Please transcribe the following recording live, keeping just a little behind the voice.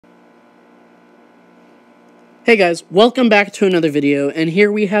Hey guys, welcome back to another video, and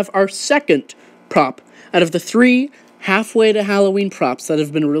here we have our second prop out of the 3 halfway to Halloween props that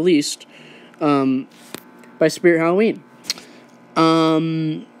have been released by Spirit Halloween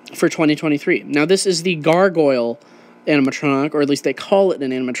for 2023. Now this is the Gargoyle animatronic, or at least they call it an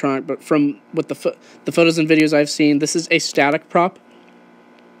animatronic, but from what the photos and videos I've seen, this is a static prop.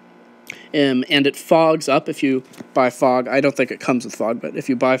 And it fogs up if you buy fog. I don't think it comes with fog, but if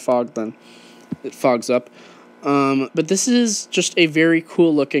you buy fog, then it fogs up. But this is just a very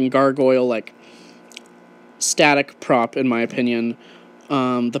cool looking gargoyle, like, static prop, in my opinion.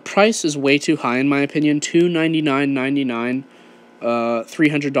 The price is way too high, in my opinion. $299.99,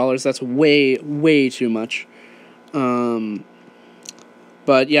 $300, that's way too much.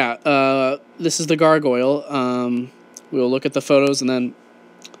 But yeah, this is the gargoyle. We'll look at the photos, and then,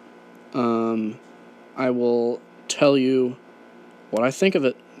 I will tell you what I think of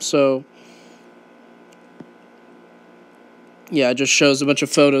it. So, yeah, it just shows a bunch of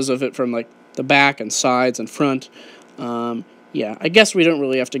photos of it from, like, the back and sides and front. Yeah, I guess we don't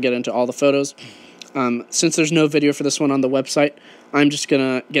really have to get into all the photos. Since there's no video for this one on the website, I'm just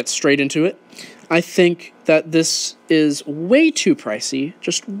gonna get straight into it. I think that this is way too pricey,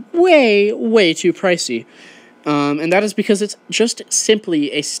 just way too pricey. And that is because it's just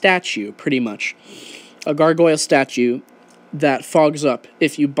simply a statue, pretty much. A gargoyle statue that fogs up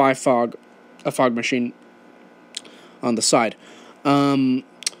if you buy a fog machine on the side.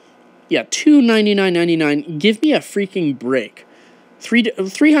 Yeah, $299.99. Give me a freaking break.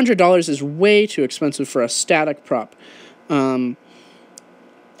 $300 is way too expensive for a static prop. And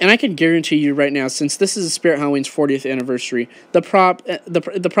I can guarantee you right now, since this is Spirit Halloween's 40th anniversary, the props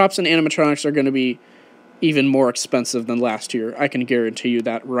and animatronics are going to be even more expensive than last year. I can guarantee you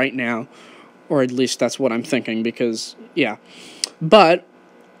that right now, or at least that's what I'm thinking, because, yeah. But,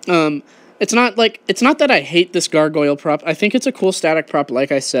 it's not that I hate this gargoyle prop. I think it's a cool static prop,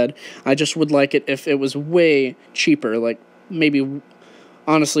 like I said. I just would like it if it was way cheaper, like, maybe,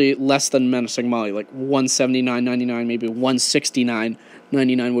 honestly, less than Menacing Molly, like $179.99, maybe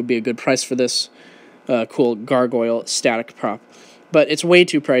 $169.99 would be a good price for this cool gargoyle static prop. But it's way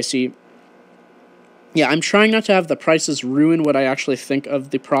too pricey. Yeah, I'm trying not to have the prices ruin what I actually think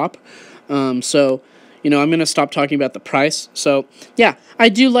of the prop. So, you know, I'm going to stop talking about the price. So, yeah, I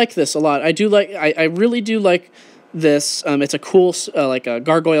do like this a lot. I really do like this. It's a cool, like a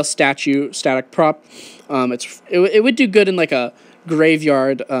gargoyle statue, static prop. It would do good in, like, a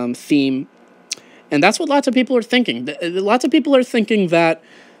graveyard theme. And that's what lots of people are thinking. Lots of people are thinking that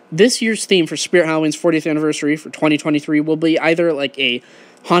this year's theme for Spirit Halloween's 40th anniversary for 2023 will be either, like, a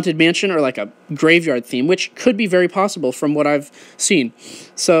haunted mansion or like a graveyard theme, which could be very possible from what I've seen.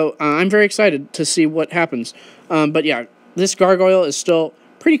 So I'm very excited to see what happens. But yeah, this gargoyle is still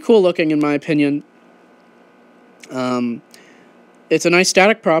pretty cool looking in my opinion. It's a nice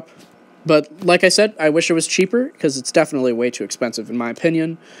static prop, but like I said, I wish it was cheaper because it's definitely way too expensive in my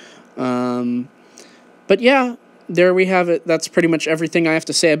opinion. But yeah, there we have it. That's pretty much everything I have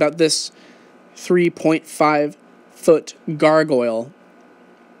to say about this 3.5-foot gargoyle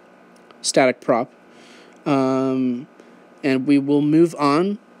static prop. And we will move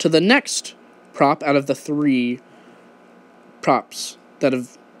on to the next prop out of the 3 props that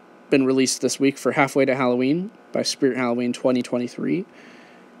have been released this week for Halfway to Halloween by Spirit Halloween 2023.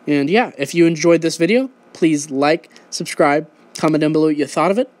 And yeah, if you enjoyed this video, please like, subscribe, comment down below what you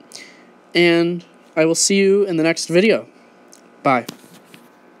thought of it, and I will see you in the next video. Bye.